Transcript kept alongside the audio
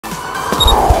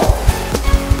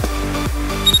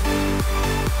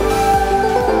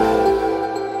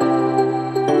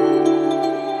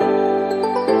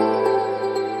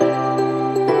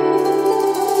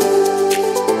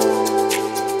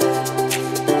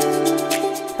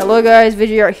Hello guys,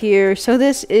 Vijay ART here. So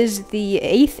this is the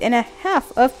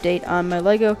 8.5 update on my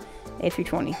LEGO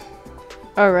A320.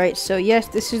 Alright, so yes,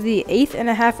 this is the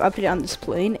 8.5 update on this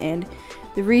plane, and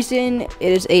the reason it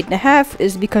is 8.5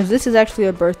 is because this is actually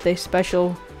a birthday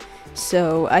special.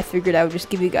 So I figured I would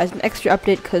just give you guys an extra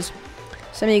update because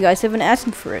some of you guys have been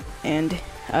asking for it, and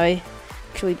I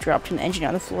actually dropped an engine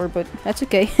on the floor, but that's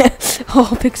okay. I'll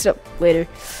fix it up later.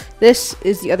 This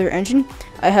is the other engine.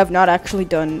 I have not actually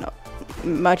done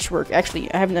much work.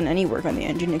 Actually, I haven't done any work on the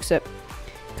engine except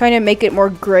kind of make it more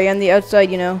gray on the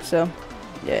outside, you know. So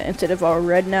yeah, instead of all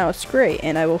red, now it's gray,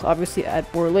 and I will obviously add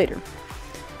more later.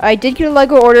 I did get a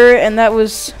LEGO order, and that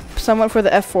was somewhat for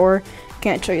the F4.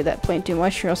 Can't show you that plane too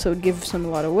much, or else it would give some a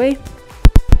lot away.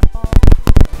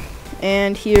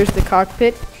 And here's the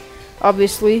cockpit.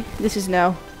 Obviously, this is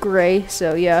now gray,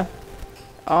 so yeah.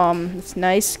 It's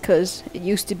nice because it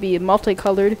used to be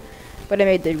multicolored, but I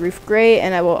made the roof gray,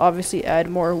 and I will obviously add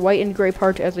more white and gray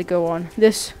parts as I go on.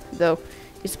 This, though,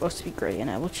 is supposed to be gray, and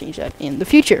I will change that in the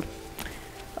future.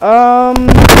 Now,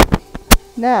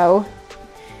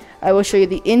 I will show you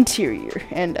the interior,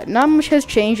 and not much has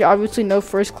changed. Obviously, no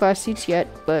first class seats yet,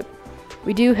 but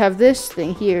we do have this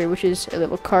thing here, which is a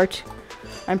little cart.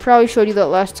 I probably showed you that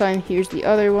last time. Here's the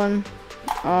other one.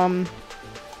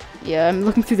 Yeah, I'm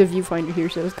looking through the viewfinder here,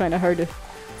 so it's kind of hard to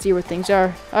see where things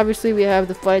are. Obviously, we have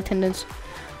the flight attendants.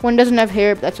 One doesn't have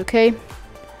hair, but that's okay.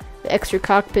 The extra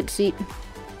cockpit seat.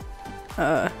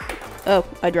 Oh,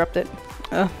 I dropped it.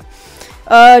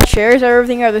 Chairs,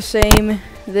 everything are the same.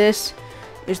 This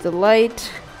is the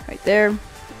light right there,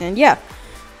 and yeah,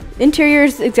 interior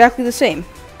is exactly the same.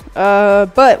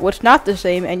 But what's not the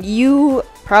same, and you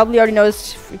probably already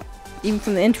noticed even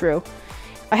from the intro,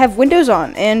 I have windows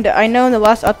on, and I know in the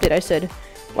last update I said,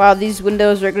 wow, these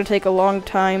windows are going to take a long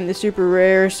time, they're super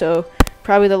rare, so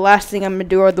probably the last thing I'm going to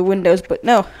do are the windows. But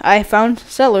no, I found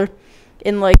seller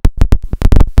in like,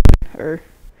 or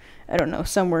I don't know,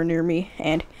 somewhere near me,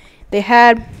 and they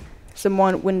had some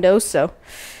windows, so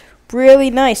really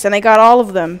nice, and I got all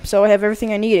of them, so I have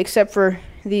everything I need except for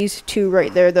these two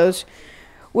right there. Those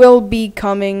will be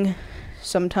coming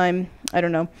sometime, I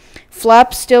don't know.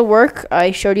 Flaps still work.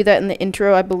 I showed you that in the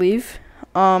intro, I believe.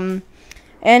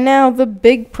 And now the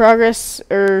big progress,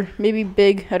 or maybe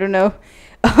big, I don't know,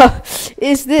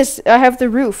 is this. I have the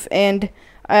roof, and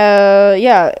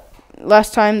yeah,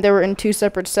 last time they were in two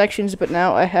separate sections, but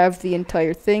now I have the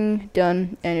entire thing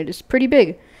done, and it is pretty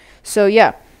big. So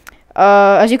yeah,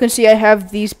 as you can see, I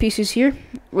have these pieces here,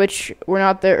 which were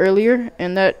not there earlier,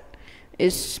 and that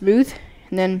is smooth.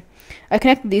 And then I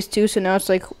connected these two, so now it's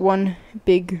like one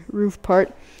big roof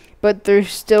part, but they're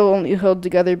still only held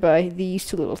together by these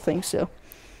two little things. So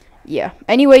yeah,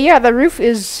 anyway, yeah, the roof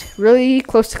is really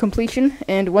close to completion,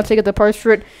 and once I get the parts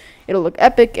for it, it'll look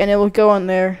epic, and it will go on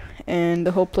there, and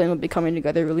the whole plane will be coming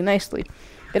together really nicely.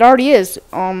 It already is.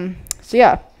 So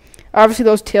yeah, obviously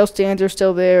those tail stands are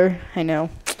still there. I know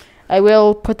I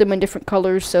will put them in different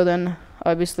colors, so then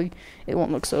obviously it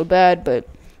won't look so bad, but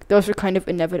those are kind of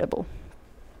inevitable.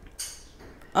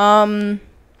 And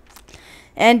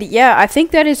yeah, I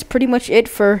think that is pretty much it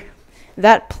for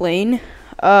that plane.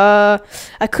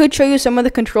 I could show you some of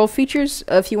the control features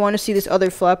if you want to see this other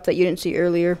flap that you didn't see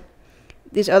earlier.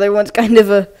 This other one's kind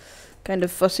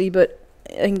of fussy, but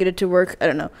I can get it to work. I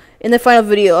don't know. In the final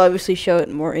video, I'll obviously show it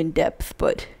more in depth,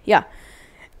 but yeah,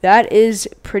 that is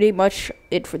pretty much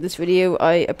it for this video.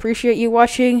 I appreciate you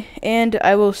watching, and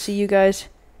I will see you guys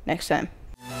next time.